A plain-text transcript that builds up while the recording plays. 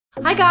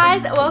Hi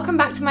guys, welcome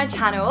back to my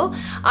channel.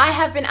 I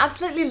have been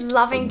absolutely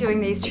loving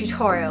doing these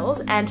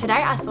tutorials, and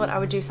today I thought I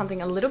would do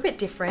something a little bit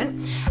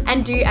different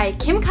and do a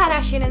Kim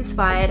Kardashian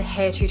inspired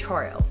hair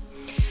tutorial.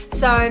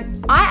 So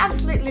I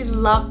absolutely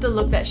loved the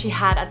look that she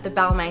had at the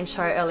Balmain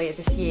show earlier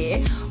this year,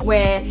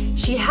 where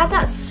she had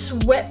that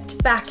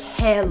swept back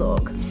hair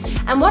look.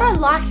 And what I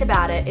liked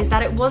about it is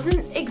that it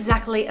wasn't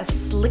exactly a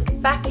slick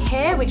back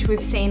hair, which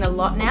we've seen a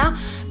lot now.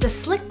 The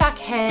slick back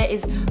hair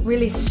is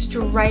really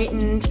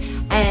straightened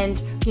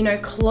and, you know,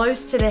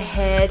 close to the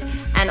head,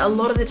 and a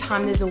lot of the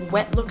time there's a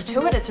wet look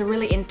to it. It's a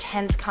really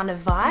intense kind of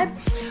vibe.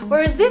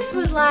 Whereas this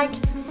was like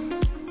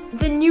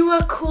the newer,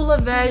 cooler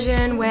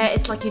version where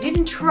it's like you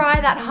didn't try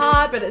that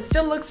hard, but it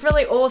still looks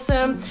really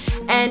awesome,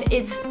 and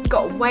it's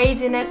got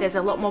waves in it. There's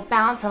a lot more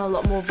bounce and a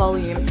lot more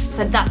volume.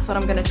 So that's what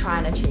I'm gonna try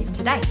and achieve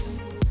today.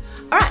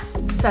 All right,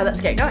 so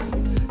let's get going.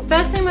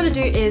 First thing I'm gonna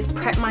do is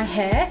prep my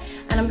hair,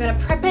 and I'm gonna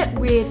prep it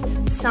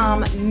with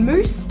some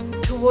mousse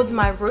towards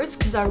my roots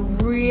because I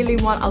really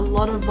want a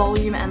lot of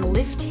volume and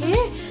lift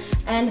here,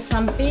 and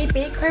some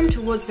BB cream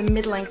towards the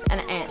mid-length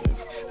and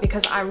ends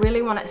because I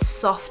really want it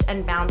soft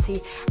and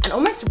bouncy and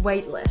almost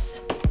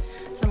weightless.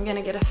 So I'm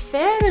gonna get a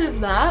fair bit of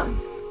that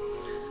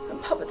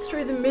and pop it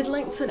through the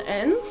mid-lengths and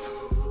ends.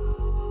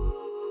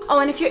 Oh,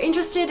 and if you're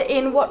interested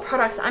in what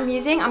products I'm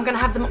using, I'm gonna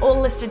have them all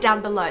listed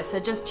down below, so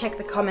just check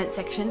the comment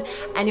section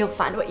and you'll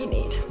find what you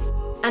need.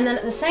 And then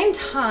at the same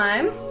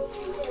time,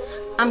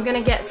 I'm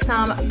gonna get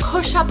some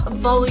push-up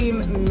volume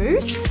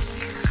mousse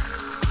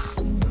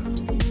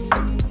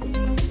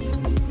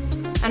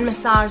and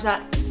massage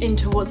that in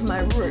towards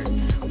my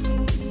roots.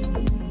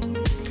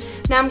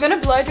 Now I'm gonna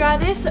blow dry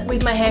this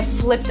with my hair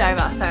flipped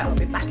over, so I'll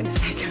be back in a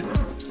second.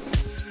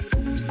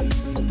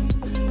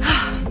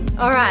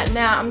 Alright,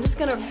 now I'm just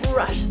gonna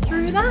brush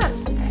through that.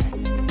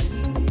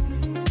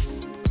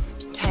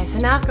 Okay, so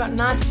now I've got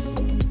nice,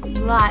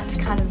 light,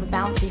 kind of a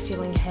bouncy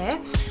feeling hair.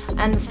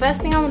 And the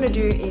first thing I want to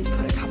do is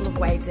put a couple of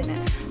waves in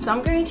it. So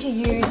I'm going to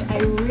use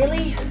a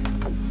really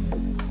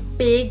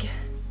big,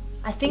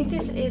 I think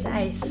this is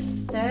a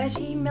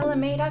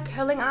 30mm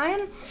curling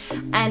iron,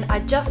 and I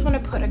just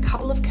want to put a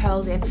couple of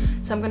curls in.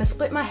 So I'm going to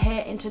split my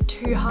hair into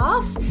two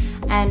halves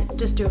and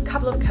just do a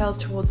couple of curls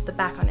towards the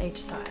back on each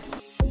side.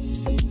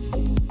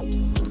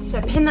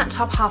 So pin that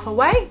top half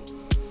away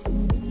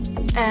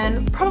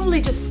and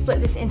probably just split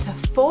this into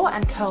 4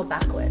 and curl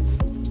backwards.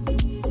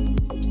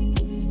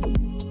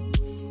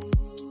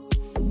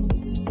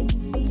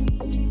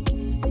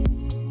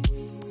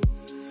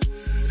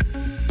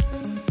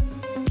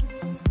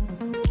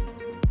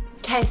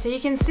 Okay, so you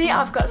can see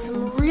I've got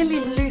some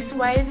really loose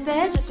waves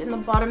there just in the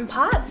bottom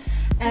part,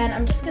 and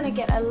I'm just going to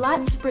get a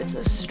light spritz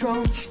of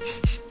strong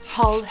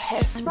hold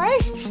hairspray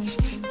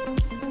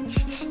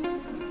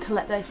to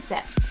let those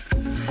set.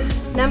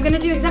 Now I'm going to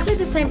do exactly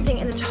the same thing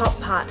in the top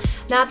part.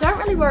 Now don't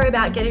really worry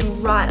about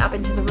getting right up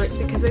into the roots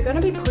because we're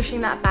going to be pushing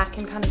that back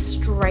and kind of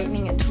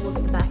straightening it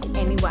towards the back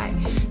anyway.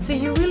 So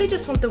you really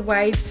just want the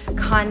wave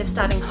kind of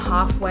starting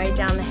halfway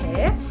down the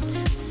hair.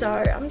 So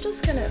I'm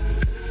just going to,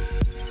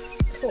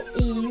 for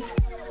ease,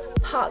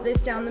 part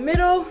this down the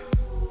middle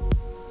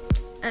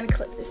and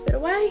clip this bit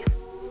away,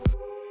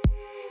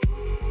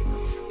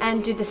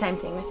 and do the same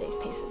thing with these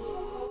pieces.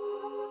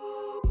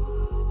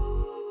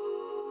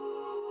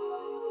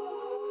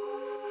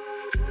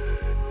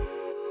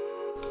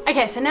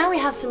 Okay, so now we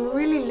have some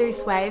really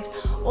loose waves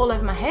all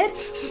over my head. I'm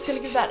just going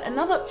to give that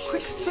another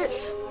quick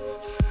spritz,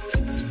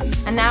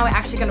 and now we're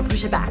actually going to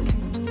push it back.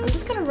 I'm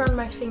just going to run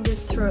my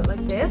fingers through it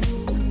like this,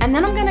 and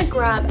then I'm going to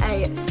grab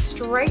a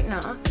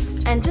straightener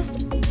and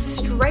just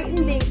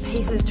straighten these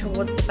pieces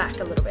towards the back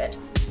a little bit.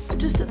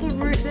 Just at the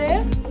root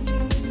there.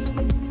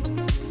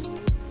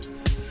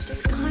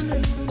 Just kind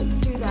of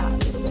do that a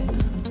little bit.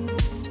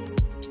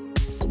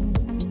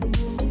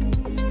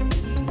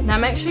 Now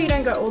make sure you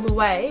don't go all the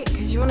way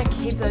because you want to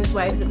keep those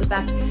waves at the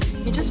back.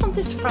 You just want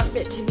this front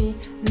bit to be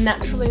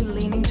naturally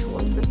leaning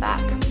towards the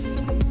back.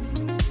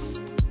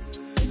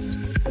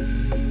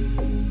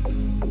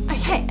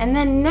 Okay, and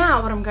then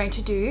now what I'm going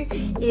to do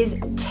is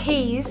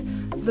tease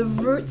the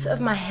roots of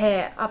my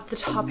hair up the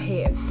top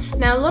here.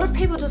 Now a lot of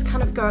people just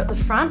kind of go at the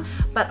front,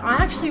 but I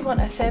actually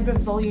want a fair bit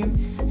of volume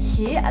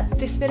here at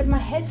this bit of my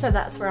head, so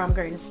that's where I'm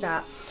going to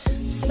start.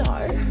 So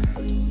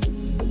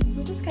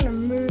I'm just going to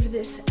move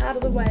this out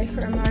of the way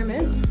for a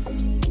moment.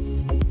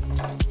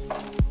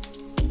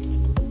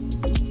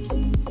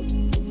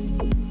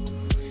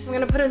 I'm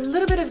going to put a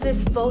little bit of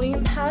this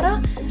volume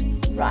powder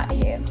right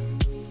here.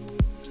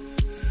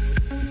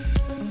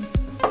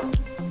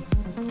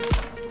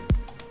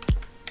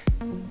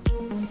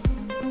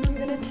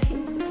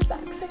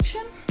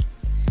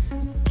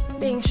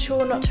 Being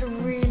sure not to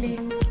really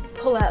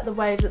pull out the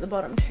waves at the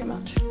bottom too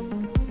much.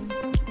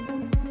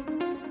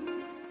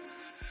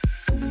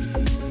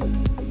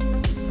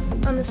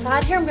 On the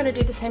side here I'm going to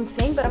do the same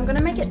thing, but I'm going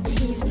to make it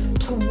tease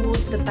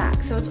towards the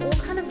back, so it's all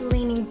kind of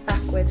leaning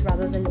backwards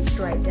rather than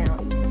straight down.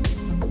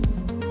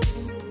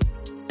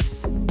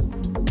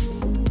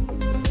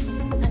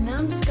 And now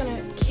I'm just going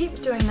to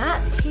keep doing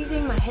that,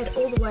 teasing my head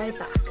all the way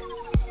back.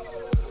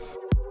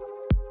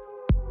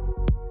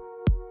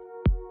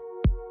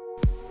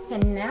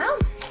 And now,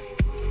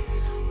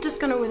 just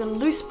gonna, with a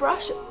loose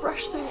brush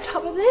through the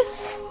top of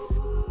this.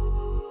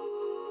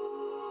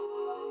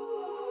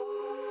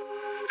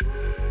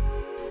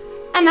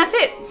 And that's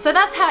it. So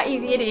that's how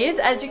easy it is.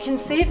 As you can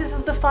see, this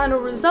is the final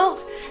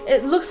result.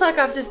 It looks like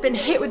I've just been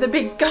hit with a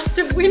big gust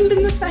of wind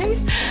in the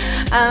face.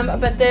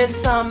 But there's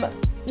some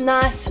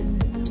nice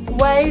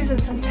waves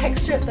and some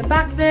texture at the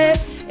back there.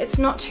 It's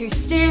not too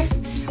stiff,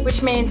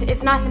 which means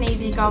it's nice and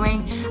easy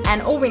going.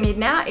 And all we need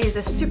now is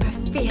a super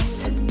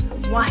fierce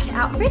white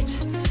outfit.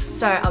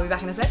 So I'll be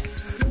back in a sec.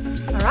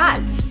 All right,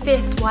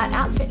 fierce white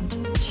outfit,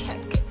 check.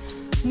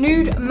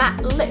 Nude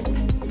matte lip,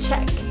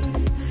 check.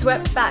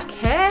 Swept back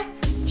hair,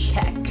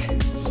 check.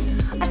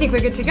 I think we're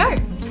good to go.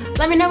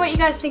 Let me know what you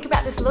guys think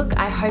about this look.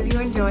 I hope you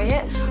enjoy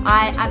it.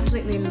 I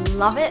absolutely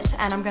love it,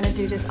 and I'm gonna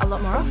do this a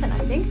lot more often, I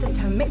think, just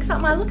to mix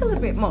up my look a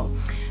little bit more.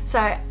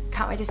 So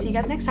can't wait to see you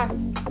guys next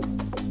time.